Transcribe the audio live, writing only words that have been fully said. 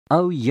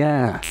Oh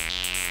yeah.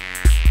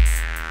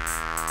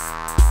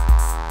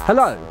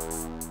 Hello,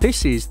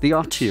 this is the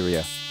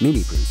Arturia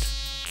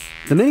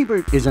MiniBrute. The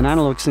MiniBrute is an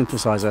analog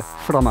synthesizer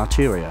from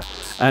Arturia.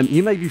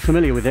 You may be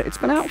familiar with it, it's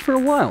been out for a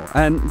while,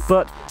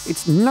 but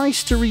it's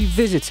nice to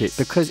revisit it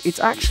because it's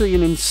actually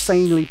an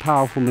insanely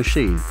powerful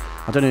machine.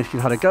 I don't know if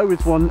you've had a go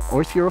with one or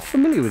if you're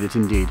familiar with it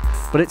indeed,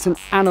 but it's an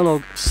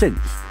analog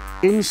synth.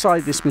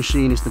 Inside this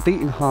machine is the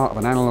beating heart of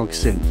an analog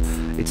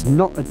synth. It's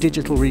not a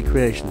digital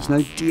recreation, there's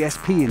no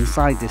DSP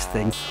inside this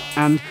thing,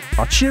 and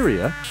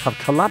Arturia have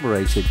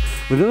collaborated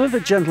with another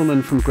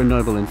gentleman from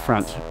Grenoble in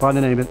France by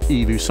the name of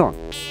Yves Usson.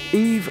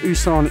 Yves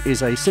Usson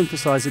is a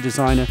synthesizer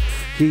designer.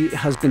 He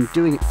has been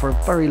doing it for a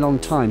very long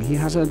time. He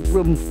has a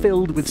room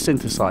filled with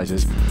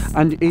synthesizers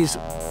and is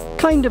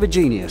kind of a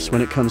genius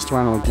when it comes to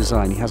analog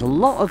design. He has a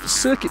lot of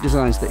circuit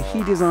designs that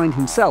he designed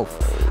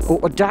himself or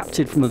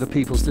adapted from other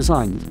people's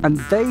designs, and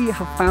they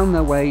have found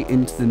their way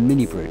into the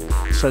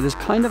MiniBrute. So there's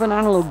kind of an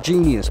analog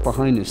genius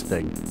behind this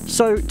thing.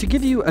 So to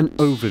give you an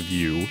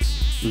overview,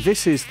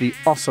 this is the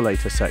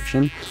oscillator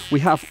section.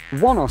 We have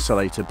one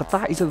oscillator, but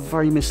that is a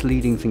very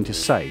misleading thing to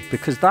say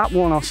because that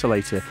one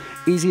oscillator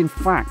is in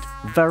fact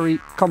very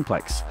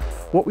complex.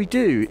 What we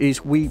do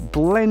is we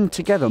blend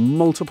together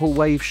multiple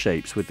wave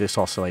shapes with this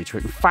oscillator.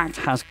 It in fact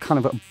has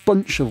kind of a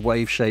bunch of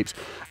wave shapes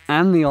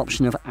and the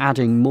option of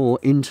adding more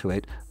into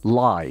it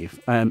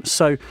live.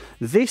 So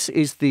this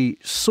is the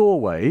saw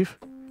wave,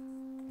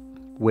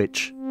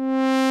 which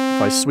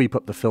if I sweep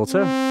up the filter,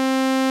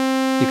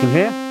 you can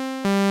hear.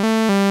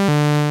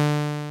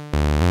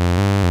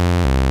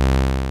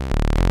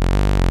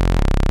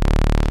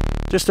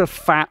 Just a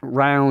fat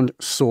round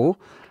saw.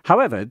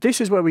 However,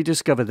 this is where we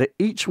discover that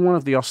each one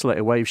of the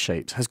oscillator wave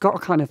shapes has got a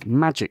kind of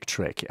magic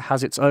trick. It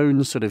has its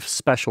own sort of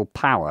special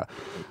power.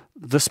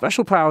 The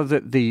special power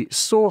that the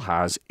saw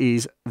has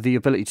is the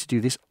ability to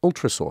do this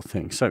ultra saw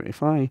thing. So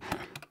if I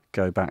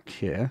go back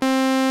here,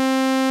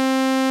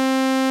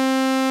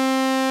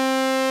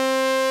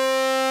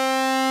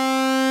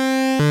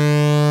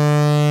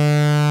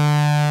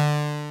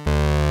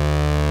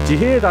 do you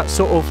hear that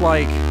sort of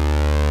like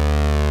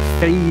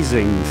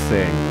phasing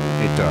thing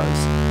it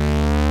does?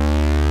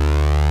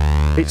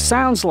 It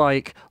sounds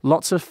like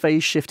lots of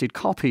phase-shifted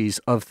copies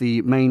of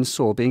the main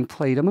saw being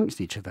played amongst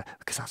each other,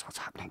 because that's what's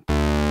happening.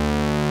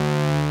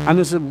 And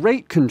there's a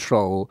rate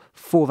control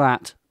for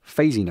that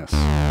phasiness.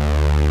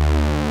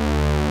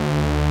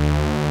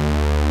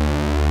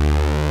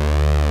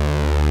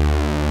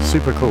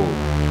 Super cool.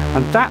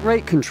 And that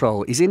rate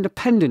control is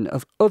independent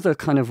of other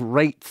kind of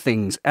rate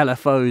things,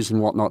 LFOs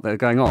and whatnot that are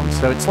going on.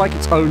 So it's like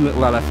its own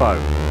little LFO.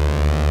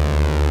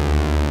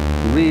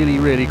 Really,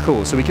 really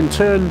cool. So we can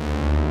turn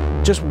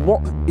just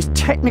what is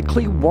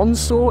technically one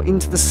saw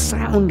into the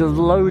sound of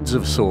loads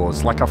of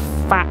saws, like a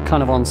fat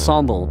kind of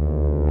ensemble.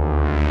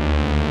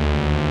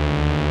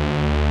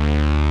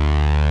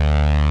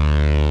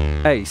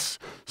 Ace.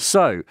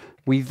 So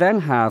we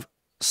then have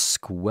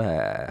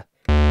square.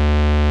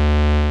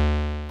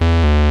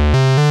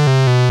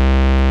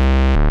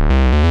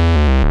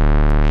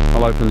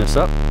 I'll open this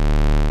up.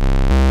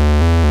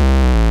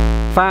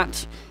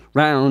 Fat,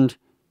 round,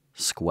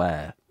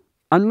 square.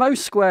 And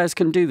most squares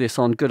can do this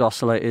on good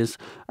oscillators,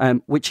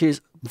 which is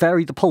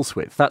vary the pulse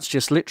width. That's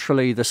just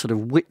literally the sort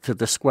of width of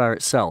the square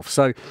itself.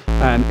 So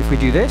if we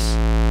do this,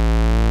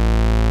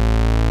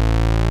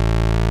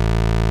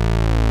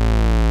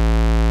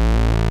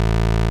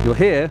 you'll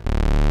hear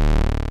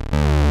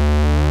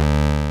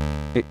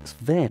it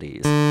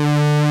varies.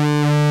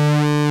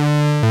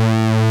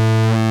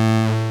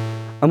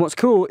 And what's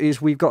cool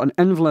is we've got an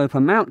envelope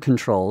amount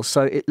control,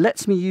 so it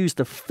lets me use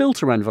the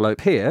filter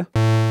envelope here,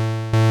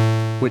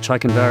 which I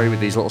can vary with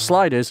these little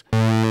sliders,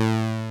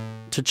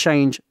 to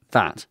change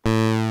that.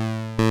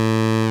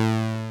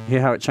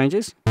 Hear how it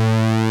changes?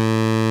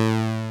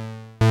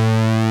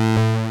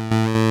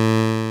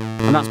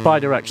 And that's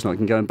bidirectional, it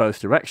can go in both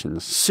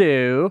directions.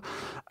 So,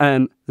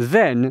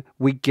 then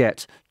we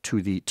get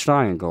to the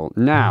triangle.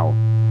 Now,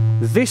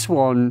 this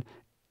one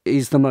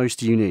is the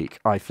most unique,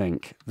 I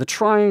think. The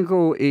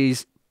triangle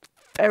is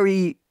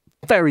very,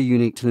 very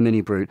unique to the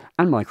MiniBrute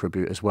and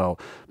MicroBrute as well,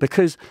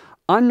 because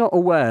I'm not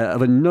aware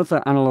of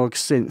another analog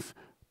synth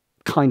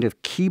kind of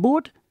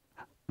keyboard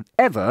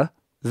ever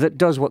that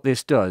does what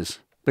this does,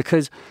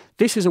 because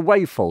this is a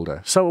wave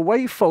folder. So a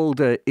wave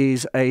folder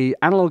is an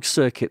analog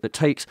circuit that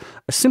takes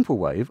a simple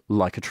wave,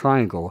 like a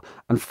triangle,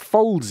 and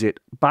folds it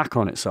back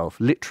on itself,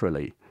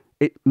 literally.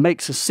 It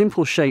makes a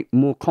simple shape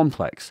more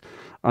complex,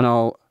 and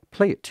I'll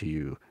play it to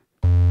you.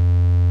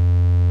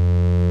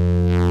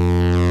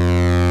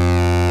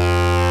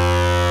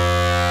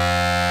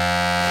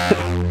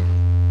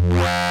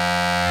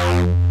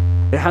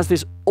 It has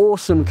this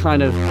awesome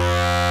kind of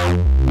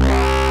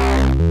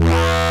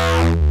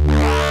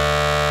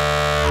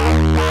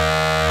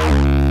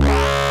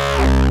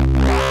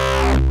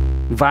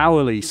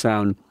vowel-y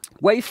sound.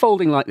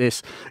 Wavefolding like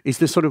this is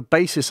the sort of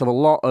basis of a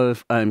lot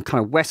of kind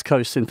of West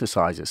Coast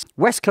synthesizers.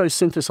 West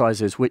Coast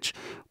synthesizers,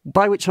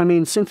 by which I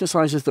mean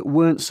synthesizers that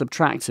weren't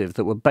subtractive,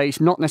 that were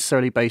not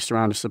necessarily based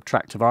around a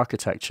subtractive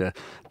architecture.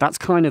 That's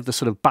kind of the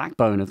sort of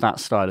backbone of that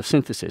style of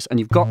synthesis.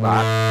 And you've got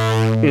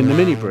that in the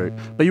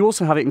MiniBrute, but you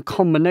also have it in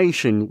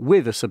combination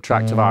with a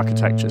subtractive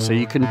architecture, so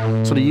you can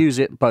sort of use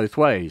it both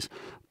ways.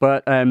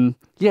 But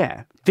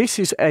yeah, this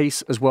is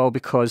ace as well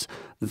because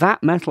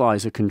that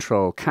metalizer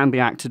control can be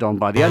acted on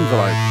by the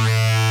envelope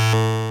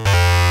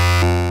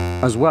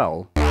as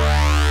well.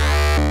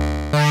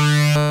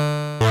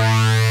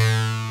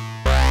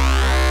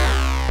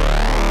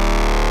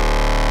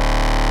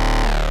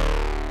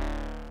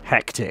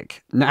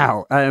 Hectic.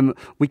 Now,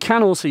 we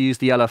can also use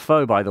the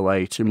LFO, by the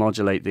way, to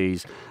modulate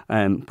these,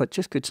 but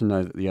just good to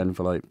know that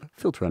the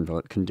filter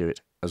envelope can do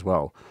it as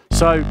well.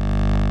 So,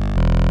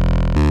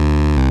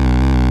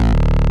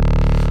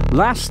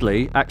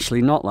 lastly,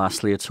 actually not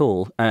lastly at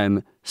all,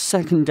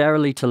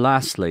 secondarily to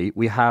lastly,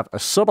 we have a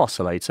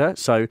sub-oscillator.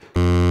 So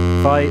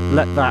if I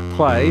let that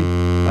play,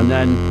 and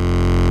then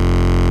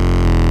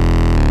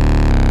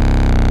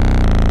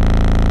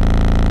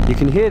you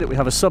can hear that we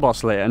have a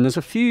sub-oscillator, and there's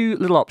a few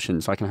little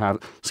options. I can have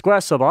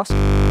square sub-os,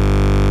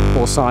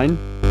 or sine,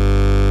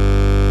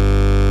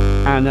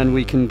 and then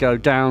we can go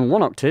down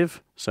 1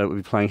 octave, so we'll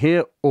be playing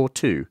here, or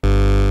 2. If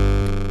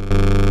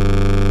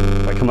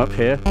I come up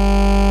here,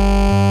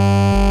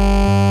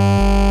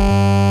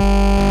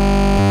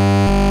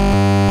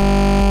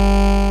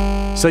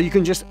 so you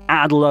can just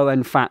add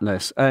low-end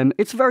fatness.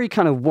 It's very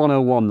kind of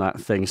 101, that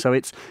thing. So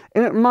it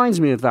reminds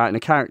me of that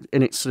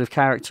in its sort of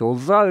character,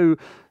 although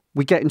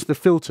we get into the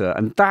filter,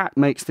 and that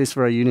makes this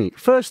very unique.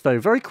 First, though,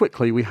 very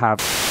quickly, we have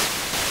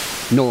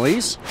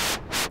noise,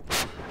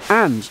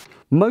 and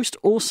most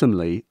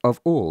awesomely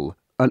of all,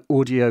 an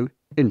audio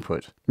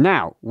input.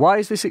 Now, why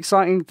is this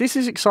exciting? This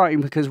is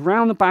exciting because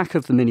round the back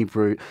of the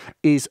MiniBrute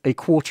is a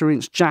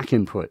 1/4" jack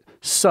input.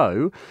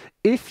 So,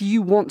 if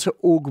you want to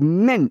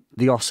augment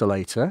the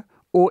oscillator,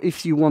 or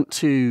if you want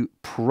to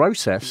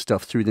process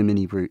stuff through the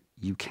MiniBrute,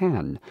 you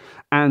can.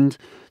 And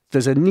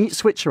there's a neat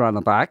switch around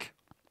the back.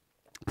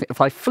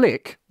 If I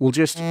flick, we'll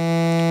just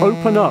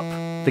open up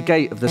the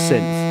gate of the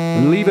synth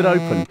and leave it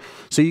open.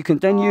 So you can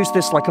then use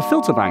this like a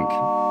filter bank.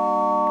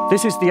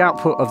 This is the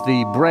output of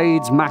the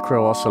Braids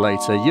macro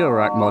oscillator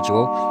Eurorack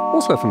module,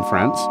 also from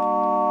France.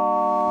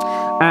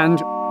 And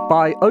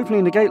by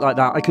opening the gate like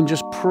that, I can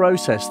just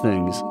process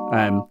things.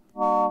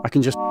 I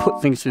can just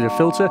put things through the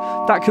filter.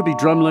 That could be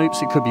drum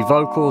loops, it could be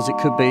vocals, it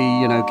could be,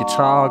 you know,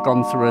 guitar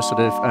gone through a sort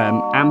of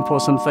amp or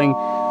something.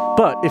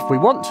 But if we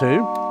want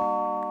to,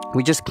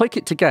 we just click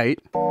it to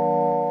gate.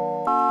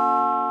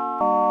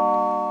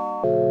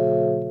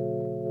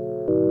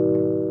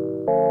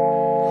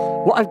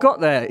 What I've got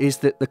there is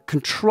that the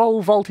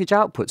control voltage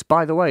outputs,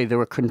 by the way,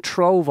 there are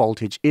control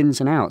voltage ins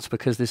and outs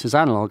because this is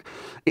analog.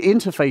 It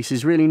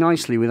interfaces really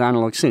nicely with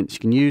analog synths. You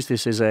can use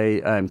this as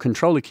a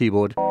controller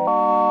keyboard.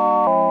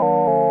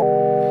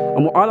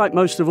 And what I like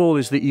most of all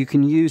is that you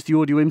can use the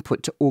audio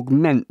input to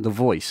augment the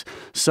voice.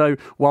 So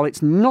while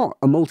it's not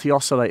a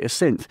multi-oscillator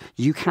synth,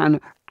 you can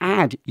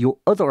add your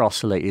other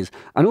oscillators.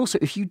 And also,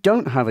 if you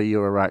don't have a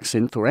Eurorack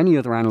synth or any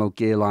other analog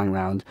gear lying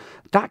around,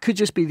 that could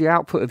just be the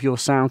output of your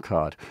sound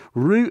card.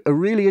 Route a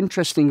really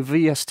interesting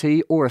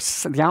VST or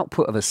the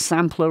output of a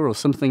sampler or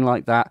something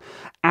like that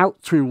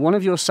out through one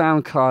of your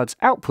sound card's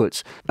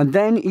outputs, and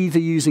then either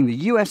using the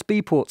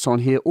USB ports on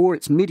here or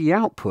its MIDI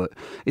output,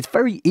 it's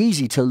very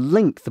easy to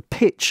link the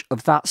pitch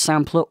of that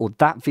sampler or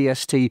that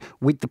VST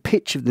with the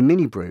pitch of the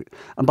MiniBrute.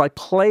 And by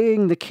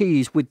playing the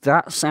keys with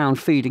that sound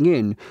feeding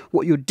in,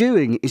 what you're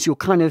doing is you're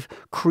kind of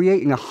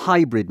creating a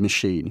hybrid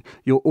machine.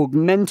 You're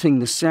augmenting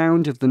the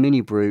sound of the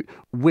MiniBrute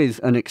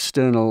with an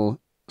external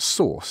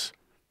source.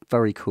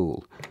 Very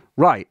cool.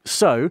 Right,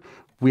 so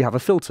we have a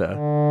filter.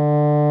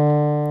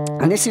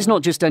 And this is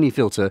not just any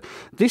filter.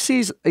 This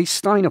is a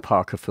Steiner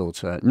Parker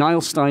filter.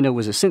 Niall Steiner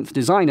was a synth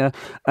designer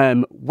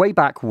way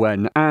back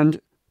when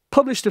and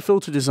published a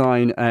filter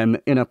design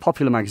in a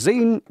popular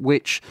magazine,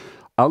 which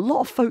a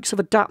lot of folks have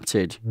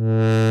adapted.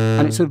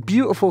 And it's a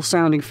beautiful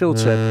sounding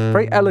filter,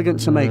 very elegant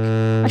to make,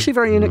 actually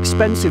very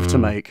inexpensive to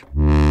make.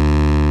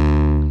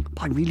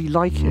 But I really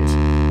like it.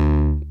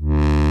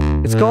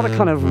 It's got a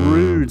kind of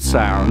rude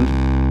sound,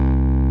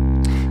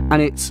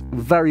 and it's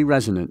very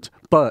resonant.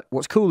 But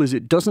what's cool is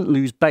it doesn't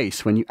lose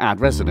bass when you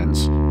add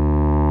resonance.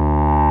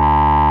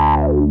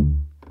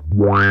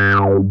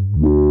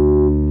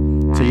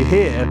 So you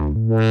hear,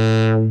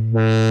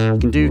 you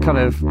can do kind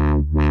of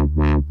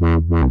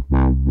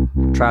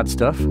trad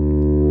stuff,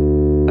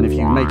 and if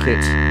you make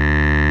it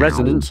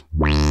resonant,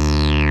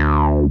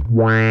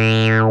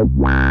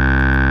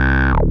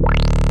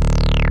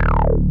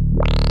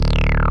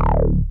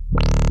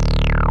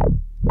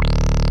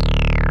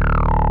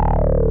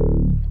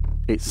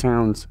 it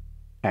sounds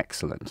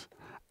excellent.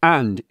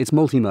 And it's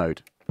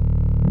multi-mode,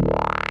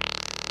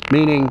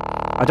 meaning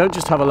I don't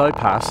just have a low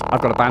pass,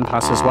 I've got a band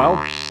pass as well.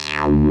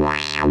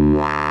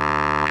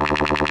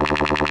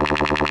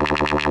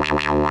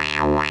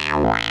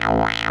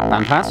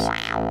 Band pass.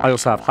 I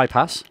also have high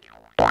pass.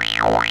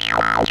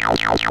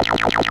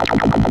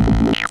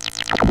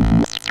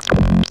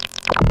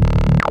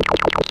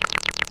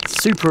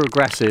 Super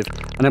aggressive.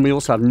 And then we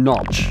also have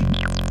notch.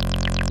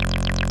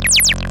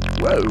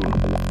 Whoa.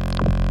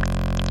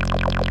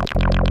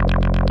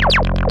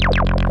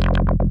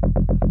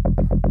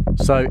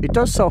 So it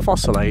does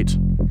self-oscillate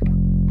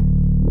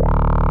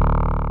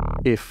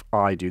if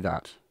I do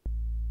that.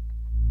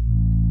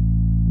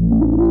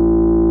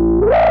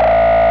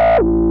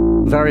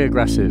 Very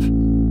aggressive.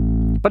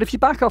 But if you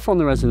back off on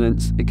the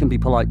resonance, it can be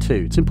polite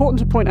too. It's important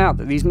to point out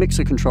that these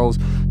mixer controls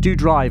do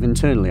drive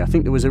internally. I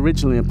think there was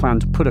originally a plan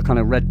to put a kind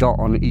of red dot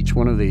on each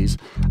one of these.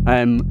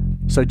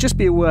 So just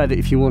be aware that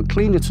if you want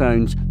cleaner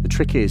tones, the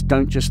trick is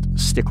don't just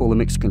stick all the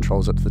mixer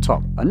controls up to the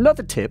top.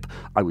 Another tip,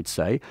 I would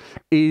say,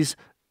 is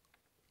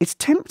it's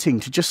tempting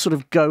to just sort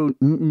of go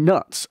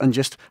nuts and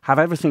just have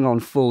everything on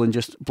full and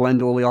just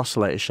blend all the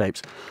oscillator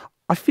shapes.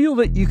 I feel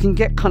that you can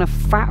get kind of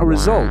fatter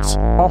results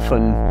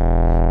often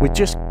with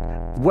just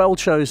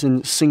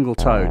well-chosen single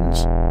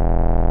tones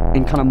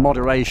in kind of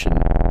moderation.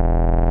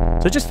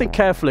 So just think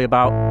carefully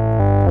about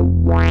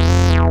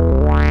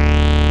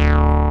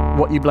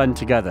what you blend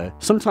together.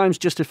 Sometimes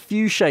just a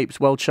few shapes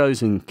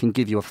well-chosen can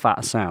give you a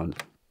fatter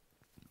sound.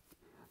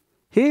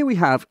 Here we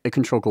have a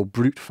control called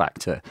Brute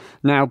Factor.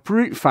 Now,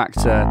 Brute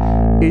Factor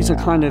is a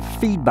kind of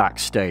feedback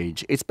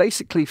stage. It's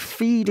basically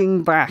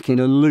feeding back in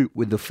a loop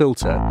with the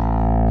filter.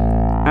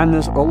 And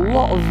there's a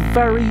lot of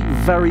very,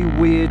 very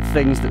weird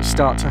things that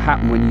start to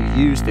happen when you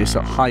use this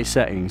at high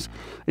settings.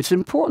 It's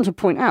important to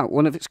point out,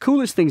 one of its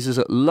coolest things is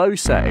at low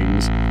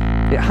settings,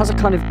 it has a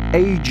kind of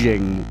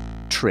aging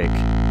trick.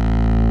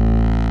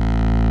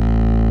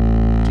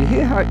 Do you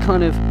hear how it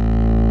kind of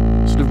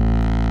sort of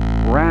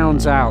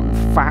rounds out and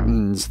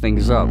fattens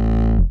things up?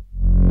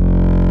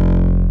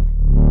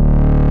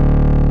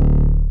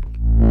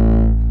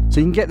 So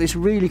you can get this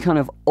really kind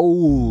of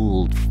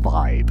old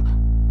vibe.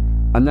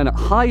 And then at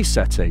high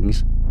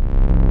settings,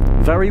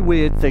 very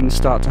weird things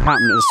start to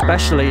happen,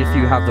 especially if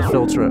you have the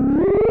filter at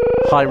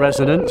high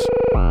resonance.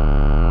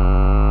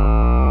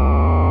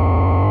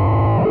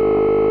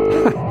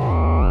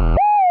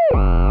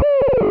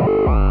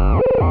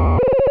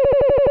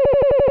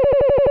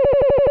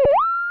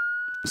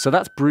 So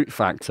that's Brute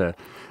Factor.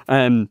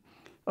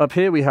 Up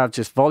here we have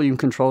just volume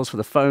controls for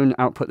the phone,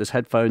 output there's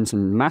headphones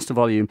and master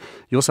volume.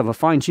 You also have a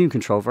fine-tune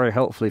control, very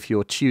helpful if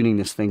you're tuning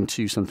this thing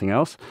to something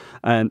else.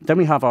 Then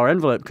we have our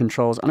envelope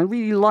controls, and I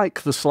really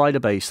like the slider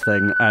bass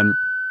thing.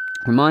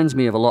 Reminds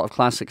me of a lot of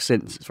classic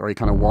synths. It's very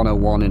kind of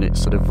 101 in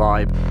its sort of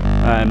vibe.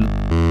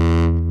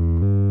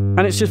 And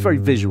it's just very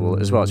visual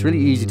as well. It's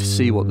really easy to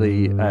see what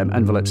the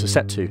envelopes are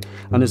set to.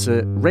 And there's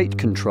a rate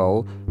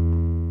control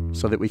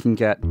so that we can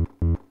get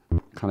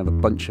kind of a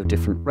bunch of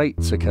different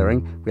rates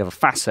occurring. We have a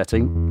fast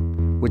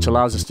setting, which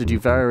allows us to do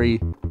very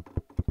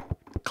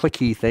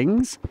clicky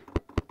things.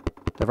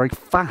 They're very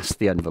fast,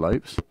 the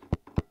envelopes.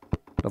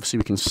 Obviously,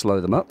 we can slow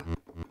them up.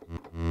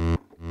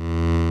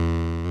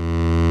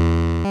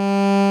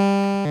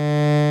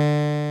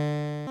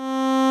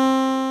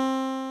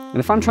 And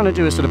if I'm trying to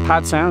do a sort of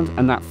pad sound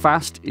and that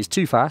fast is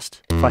too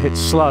fast, if I hit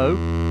slow,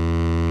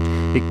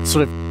 it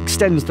sort of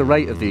extends the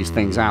rate of these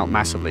things out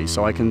massively.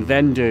 So I can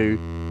then do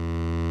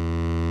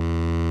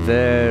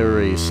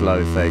very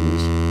slow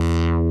things.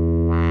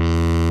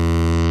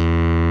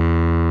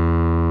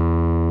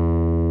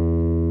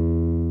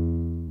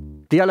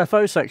 The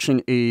LFO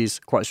section is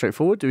quite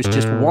straightforward. There is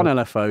just one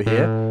LFO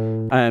here,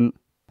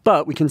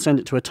 but we can send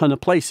it to a ton of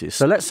places.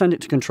 So let's send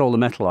it to control the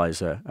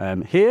metalizer.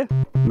 Here,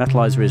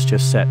 metalizer is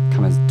just set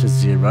kind of to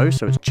 0,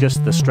 so it's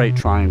just the straight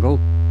triangle.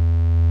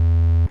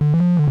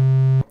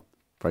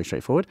 Very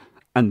straightforward.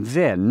 And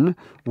then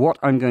what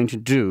I'm going to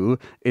do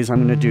is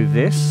I'm going to do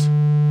this.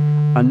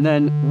 And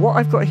then what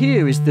I've got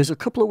here is there's a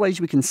couple of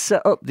ways we can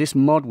set up this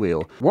mod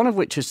wheel. One of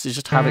which is to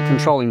just have it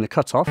controlling the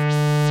cutoff.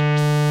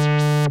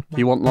 If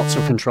you want lots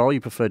of control, you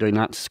prefer doing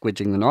that,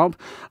 squidging the knob.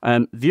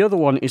 The other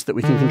one is that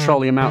we can control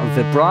the amount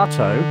of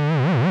vibrato.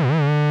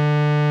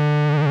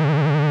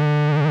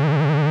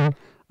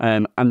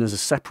 And there's a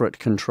separate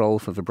control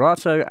for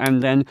vibrato.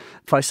 And then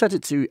if I set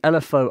it to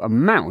LFO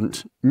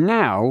amount,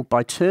 now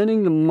by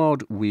turning the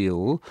mod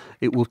wheel,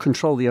 it will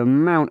control the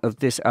amount of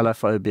this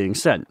LFO being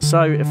sent.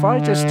 So if I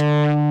just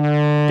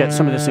get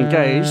some of this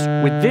engaged,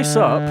 with this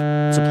up,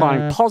 it's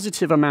applying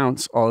positive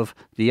amounts of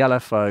the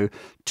LFO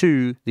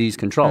to these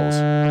controls.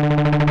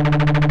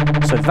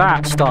 So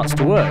that starts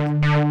to work.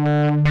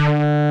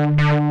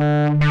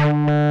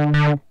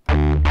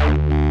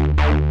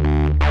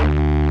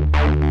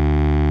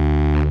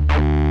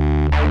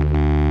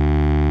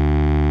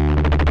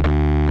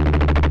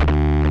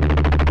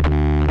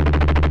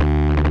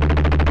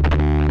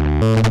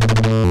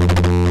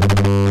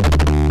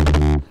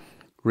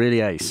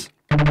 Really ace.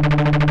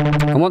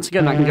 And once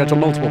again, that can go to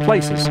multiple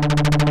places.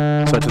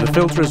 So to the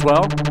filter as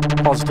well,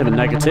 positive and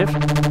negative.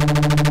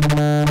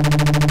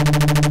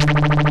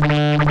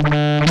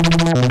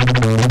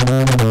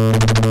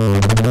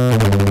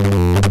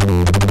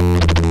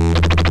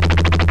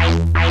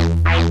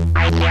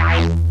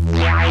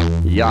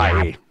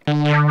 Yay.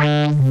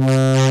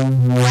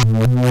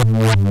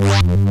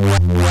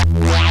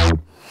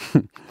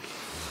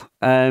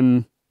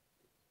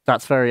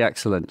 That's very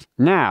excellent.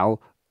 Now,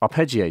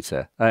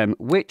 Arpeggiator,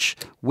 which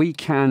we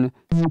can...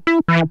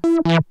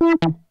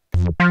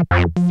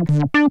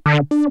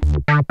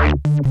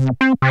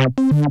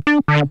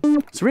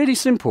 It's really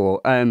simple,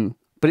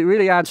 but it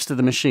really adds to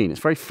the machine. It's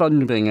very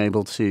fun being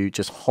able to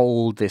just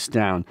hold this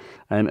down.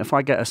 If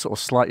I get a sort of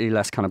slightly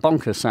less kind of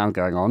bonkers sound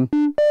going on...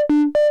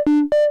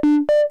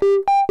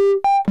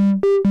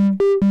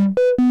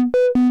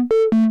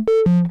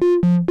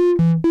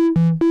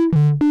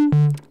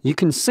 You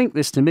can sync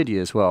this to MIDI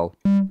as well.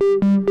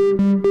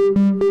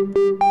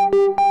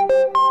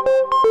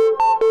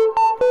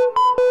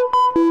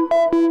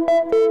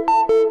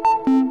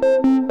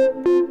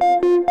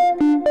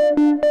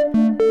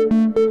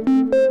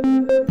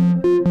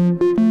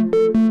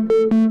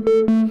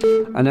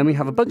 And then we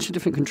have a bunch of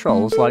different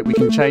controls, like we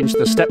can change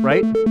the step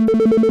rate.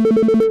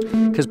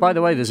 Because by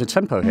the way, there's a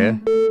tempo here.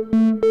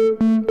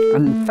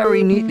 And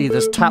very neatly,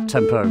 there's tap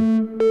tempo.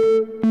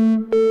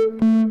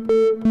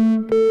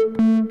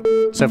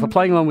 So if we're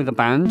playing along with a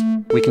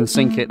band, we can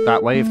sync it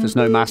that way if there's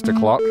no master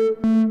clock.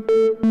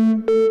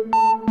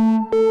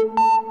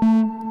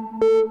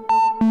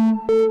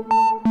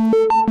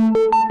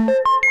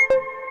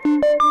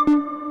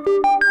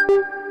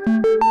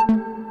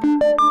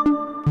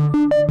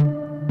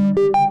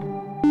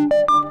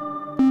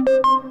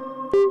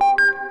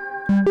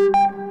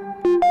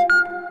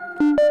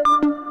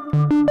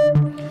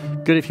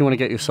 Good if you want to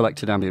get your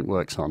selected ambient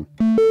works on.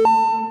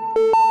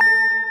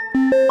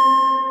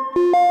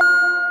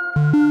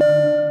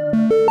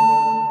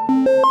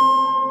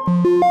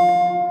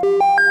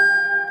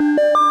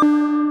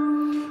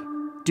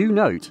 Do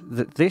note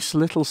that this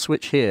little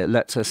switch here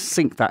lets us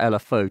sync that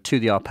LFO to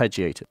the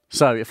arpeggiator.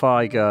 So if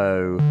I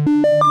go...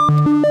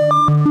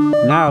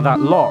 Now that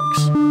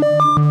locks.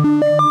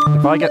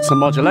 If I get some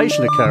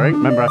modulation occurring,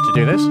 remember I have to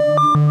do this.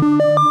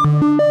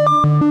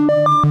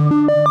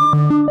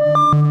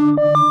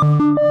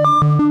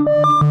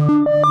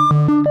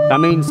 That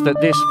means that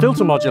this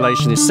filter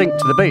modulation is synced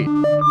to the beat.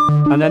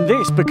 And then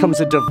this becomes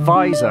a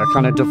divisor,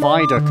 kind of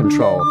divider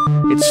control.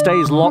 It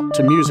stays locked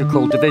to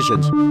musical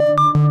divisions.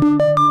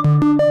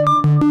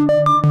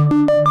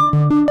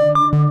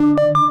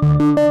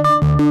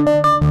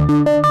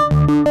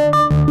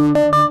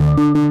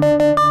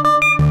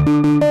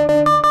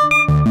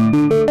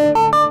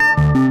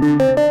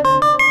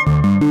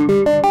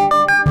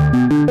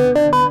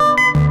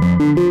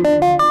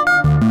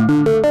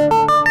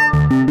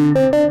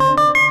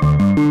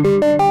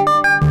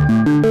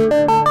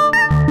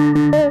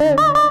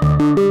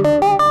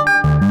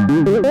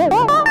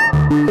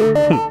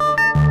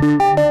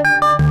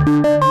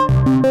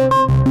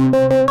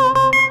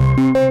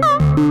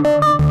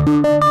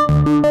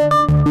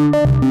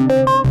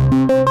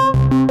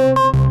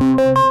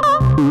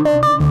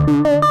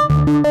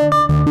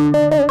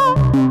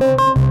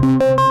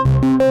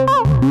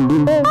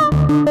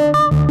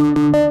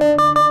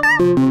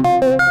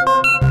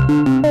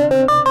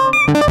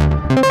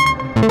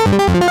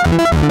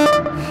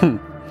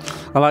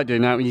 I like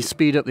doing that. When you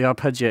speed up the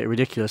arpeggiator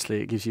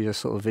ridiculously, it gives you a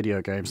sort of video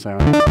game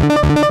sound.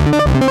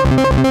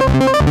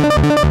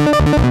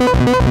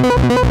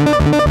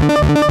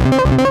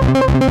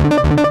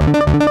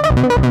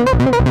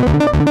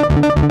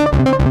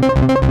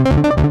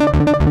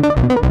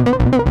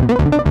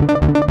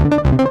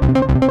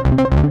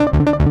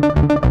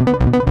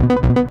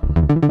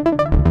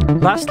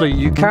 Lastly,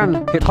 you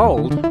can hit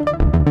hold,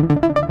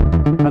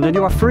 and then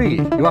you are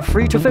free. You are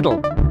free to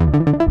fiddle.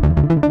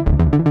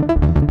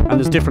 And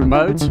there's different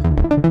modes.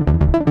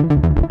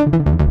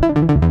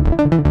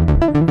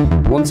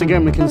 Once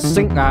again, we can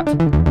sync that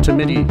to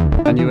MIDI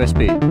and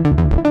USB.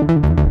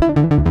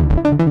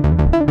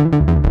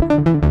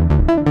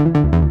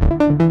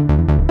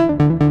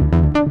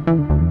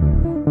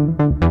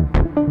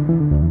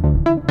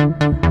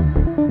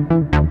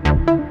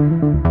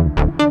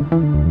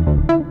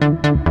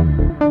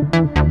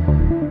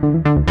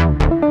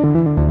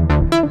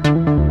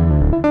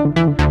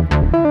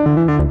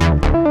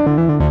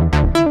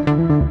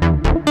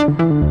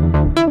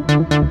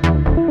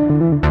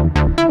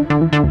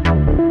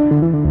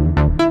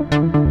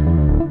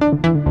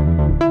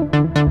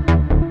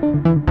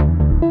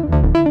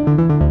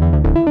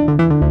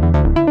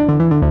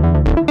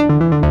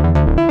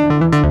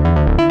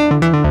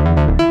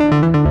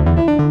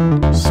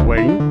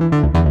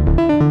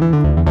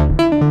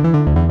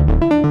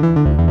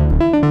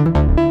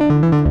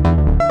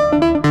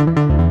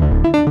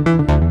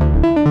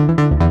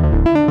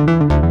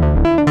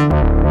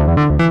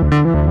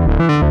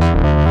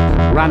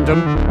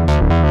 Random.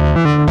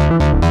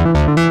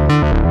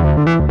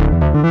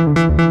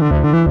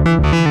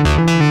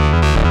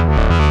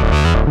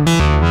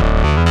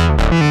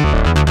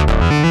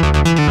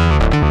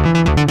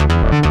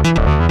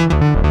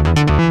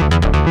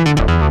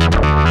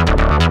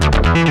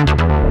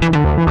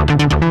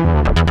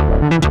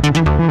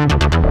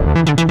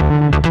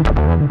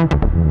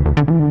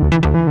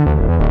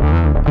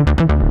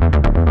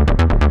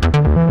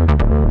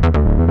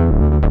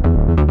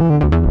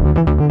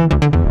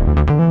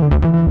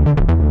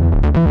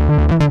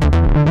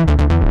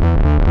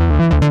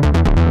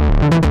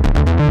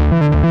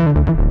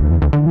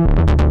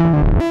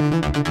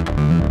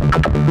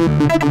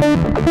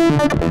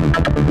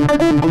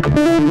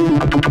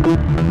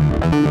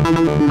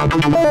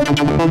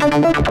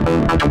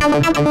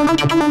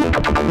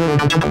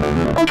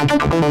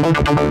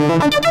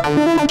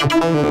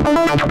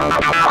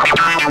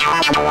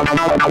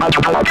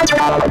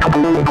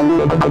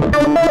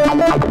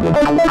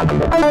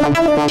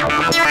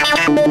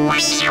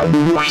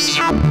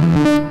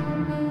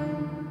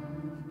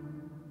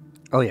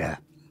 Oh yeah.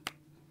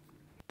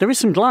 There is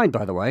some glide,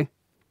 by the way.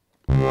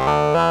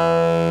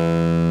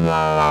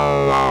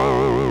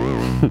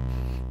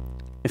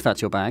 If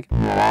that's your bag.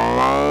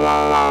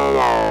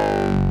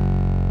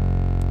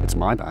 It's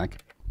my bag.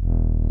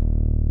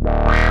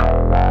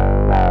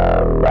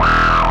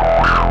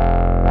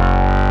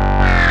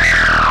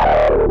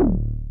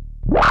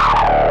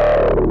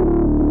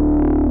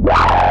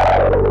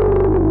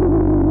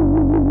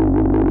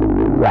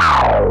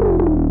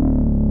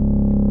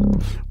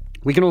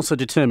 We can also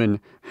determine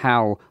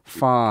how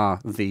far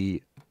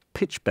the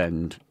pitch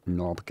bend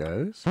knob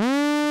goes.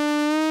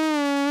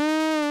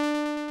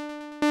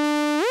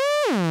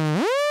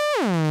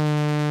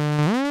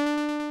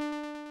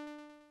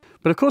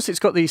 But of course it's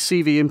got these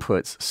CV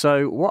inputs,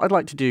 so what I'd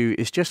like to do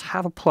is just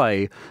have a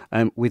play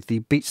with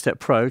the BeatStep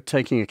Pro,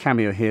 taking a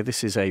Cameo here.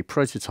 This is a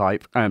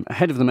prototype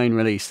ahead of the main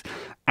release,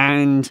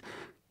 and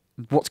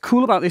what's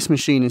cool about this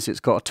machine is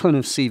it's got a ton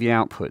of CV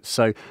outputs,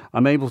 so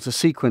I'm able to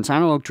sequence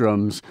analog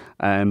drums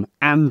and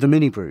the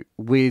MiniBrute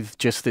with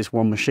just this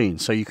one machine,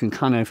 so you can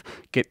kind of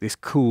get this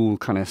cool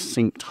kind of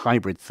synced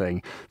hybrid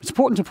thing. It's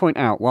important to point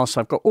out, whilst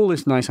I've got all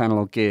this nice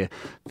analog gear,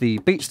 the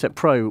BeatStep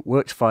Pro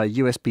works via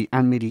USB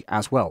and MIDI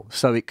as well,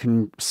 so it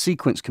can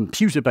sequence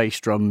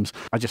computer-based drums.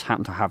 I just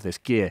happen to have this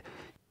gear.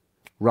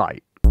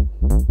 Right.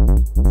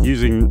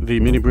 Using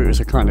the MiniBrute as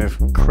a kind of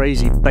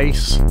crazy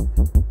bass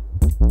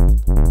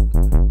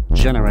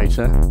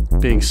generator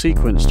being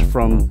sequenced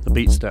from the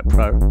BeatStep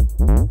Pro.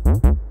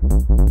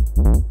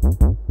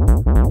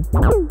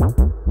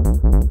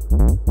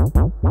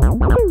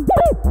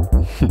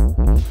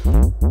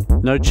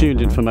 No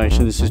tuned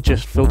information, this is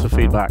just filter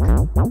feedback.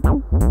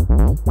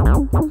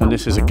 And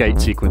this is a gate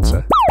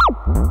sequencer.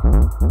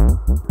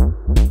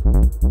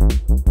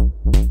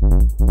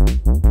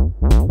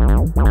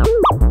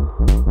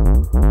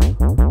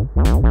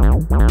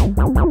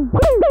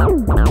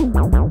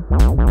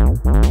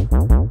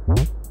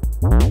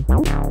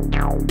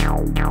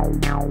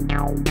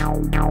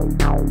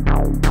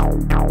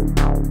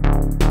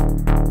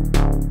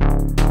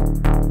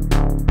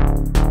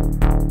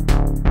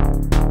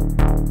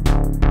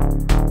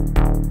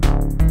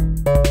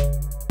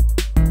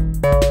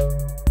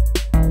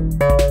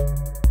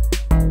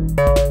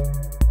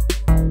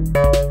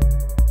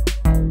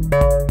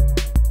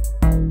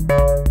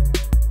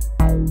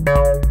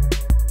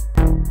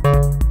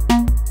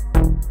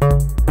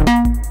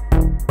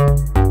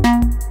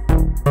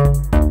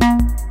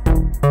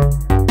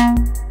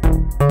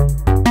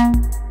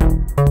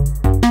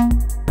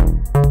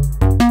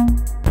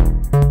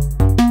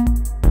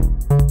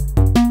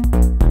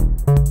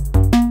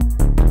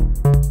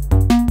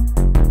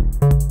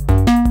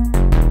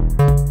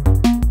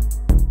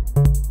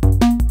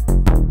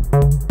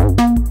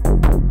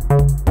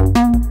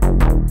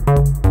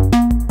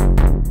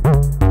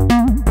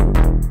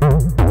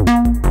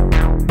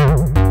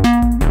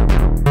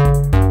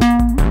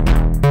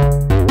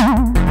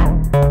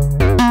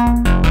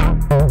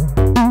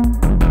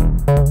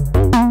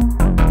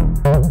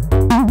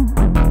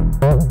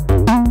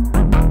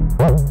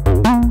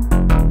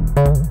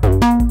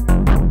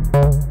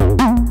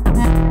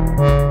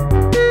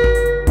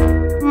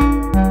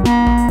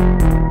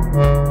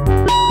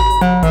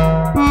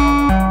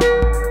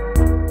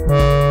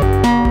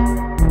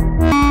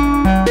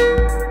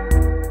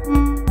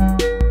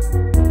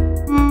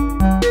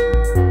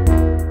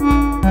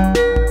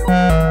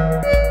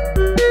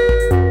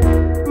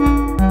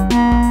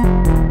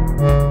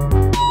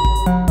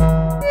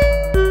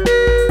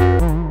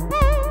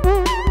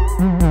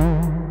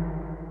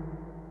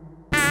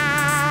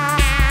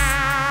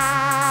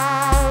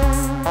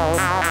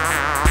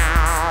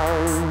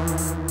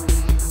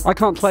 I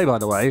can't play, by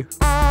the way.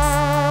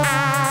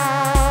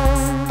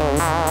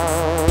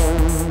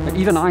 But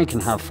even I can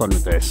have fun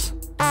with this.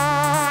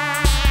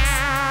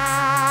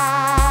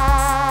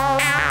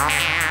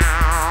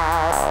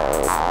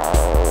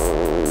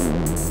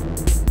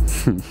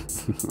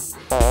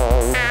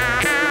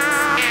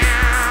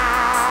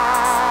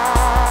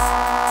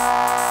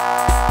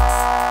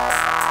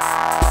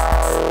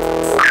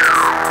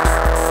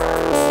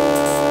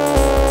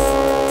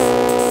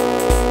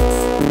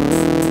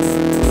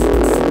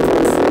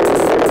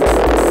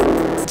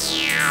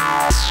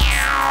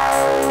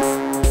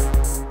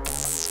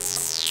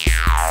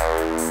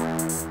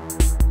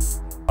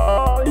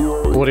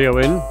 Audio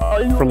in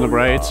from the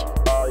Braids.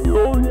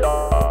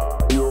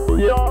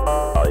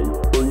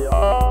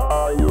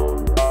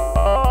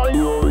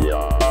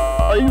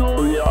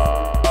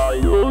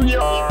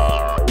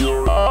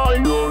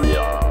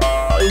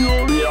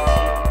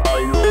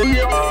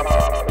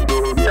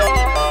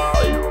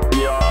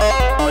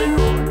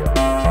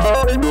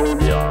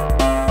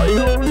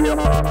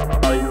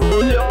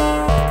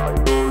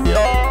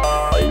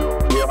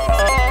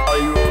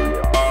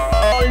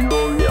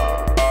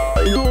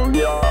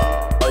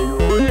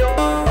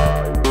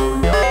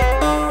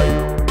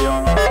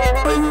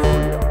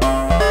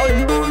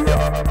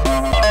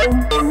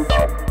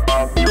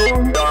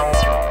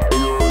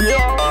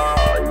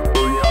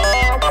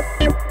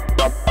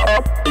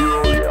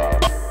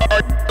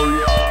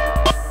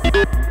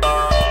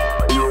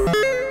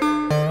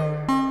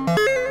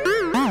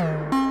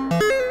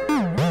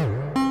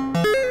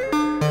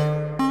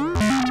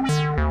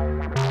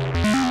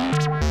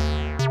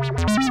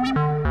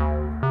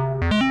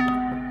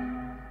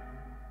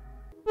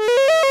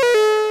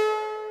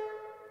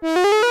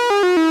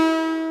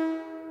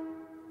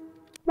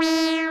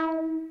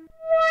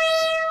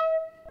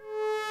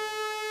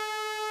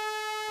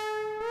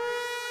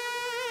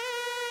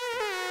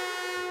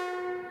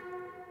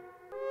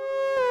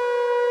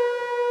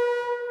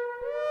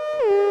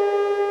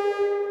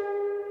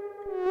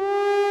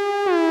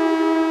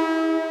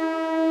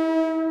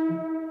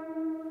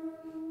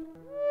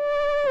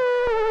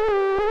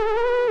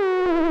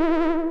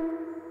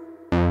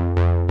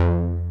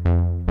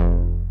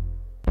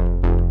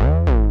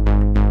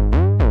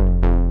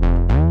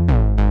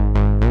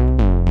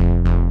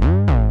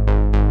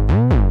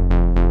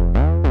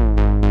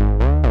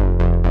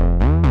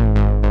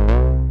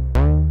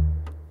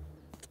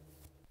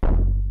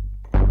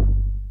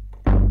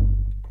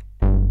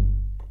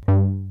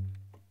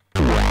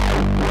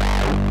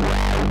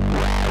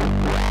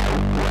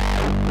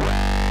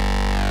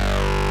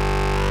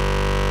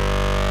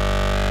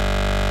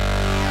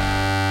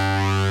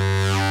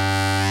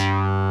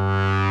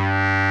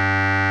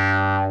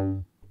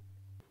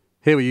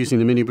 Here we're using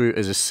the MiniBrute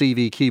as a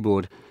CV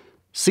keyboard,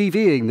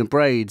 CVing the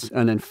Braids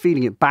and then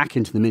feeding it back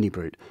into the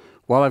MiniBrute.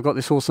 While I've got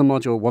this awesome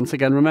module, once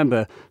again,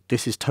 remember,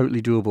 this is totally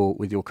doable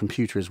with your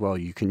computer as well.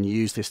 You can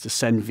use this to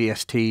send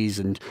VSTs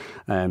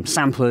and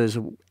samplers.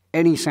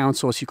 Any sound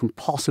source you can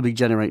possibly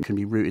generate can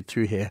be routed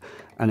through here.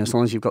 And as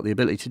long as you've got the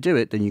ability to do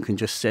it, then you can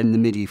just send the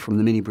MIDI from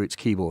the MiniBrute's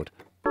keyboard.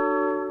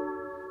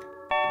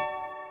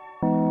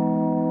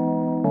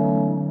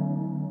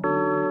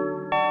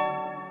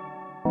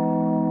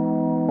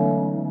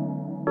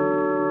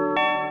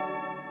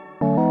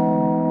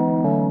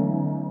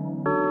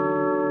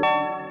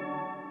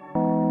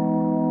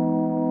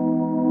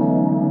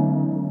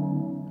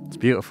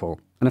 Beautiful.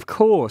 And of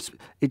course,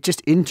 it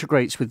just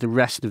integrates with the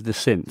rest of the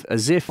synth,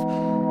 as if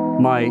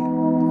my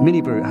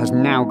MiniBrute has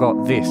now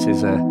got this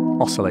as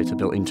an oscillator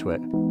built into it.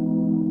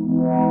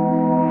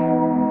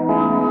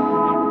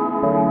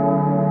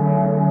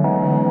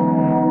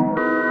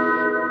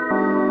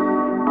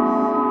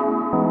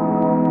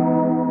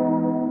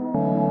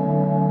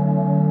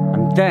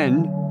 And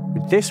then,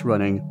 with this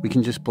running, we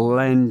can just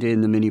blend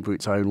in the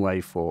MiniBrute's own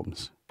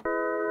waveforms.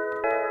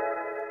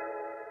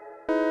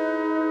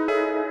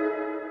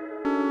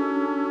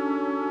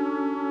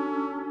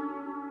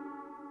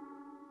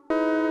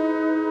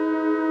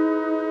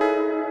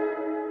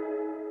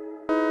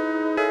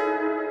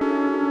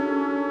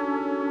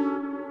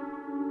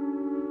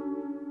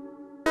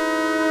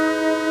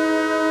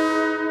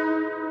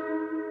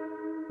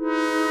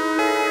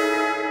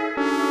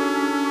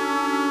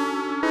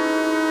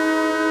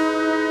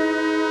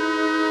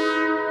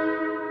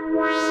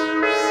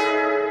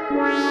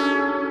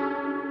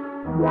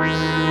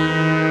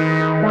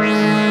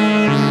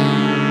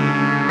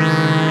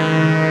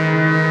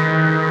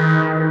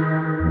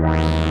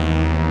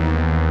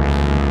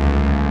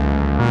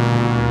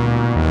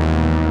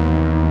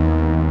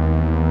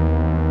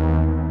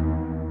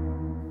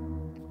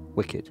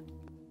 Wicked.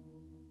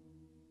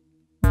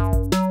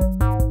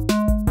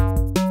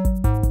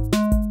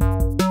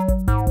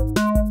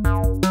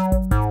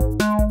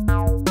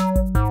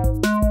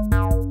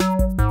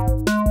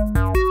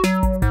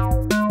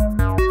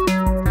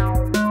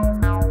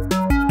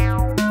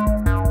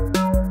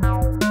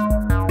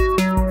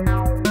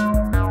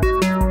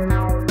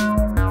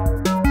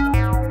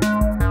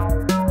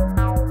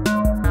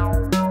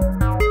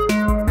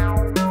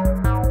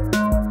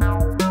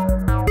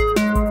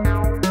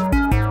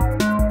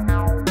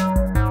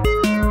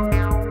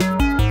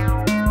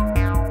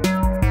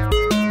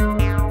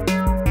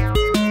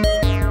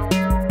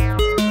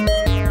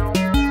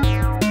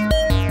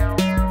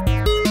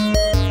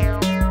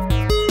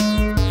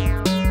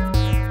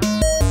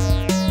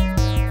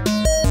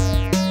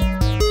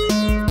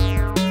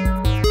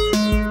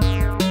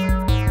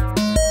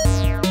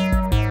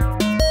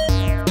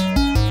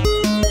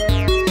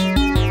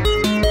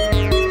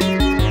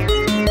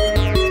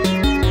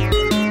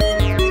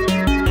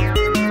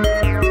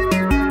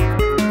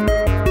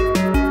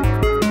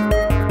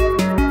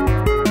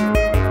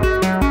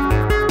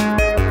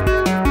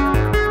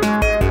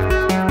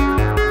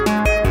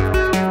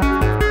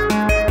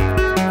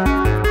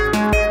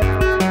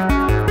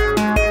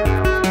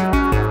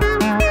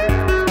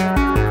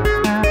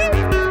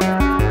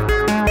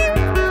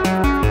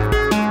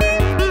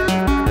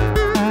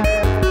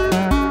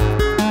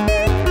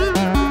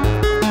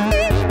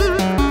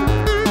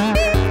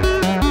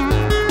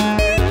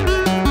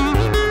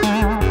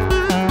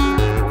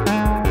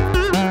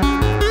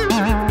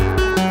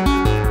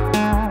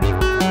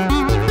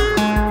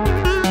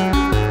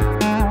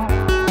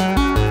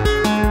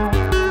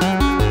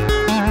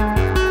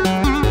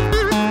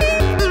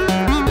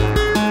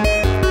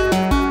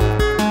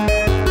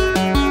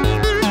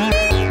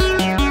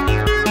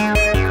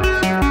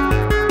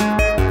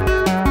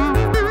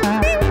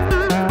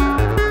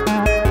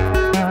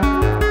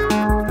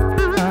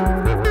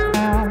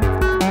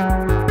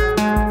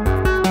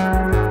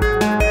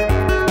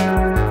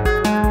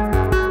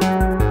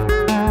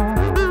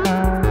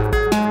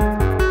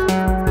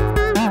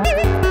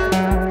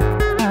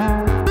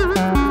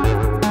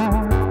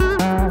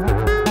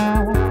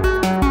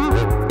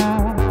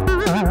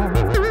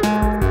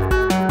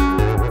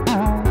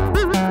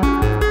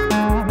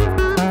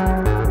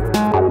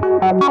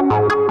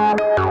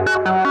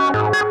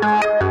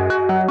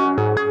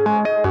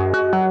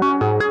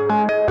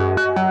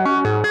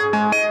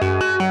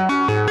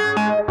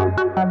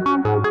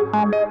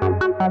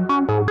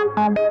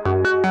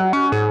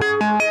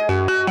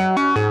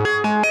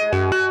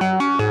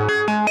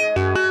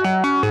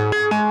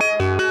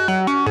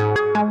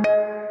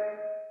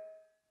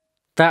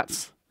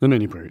 That's the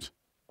MiniBrute.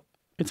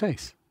 It's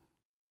ace.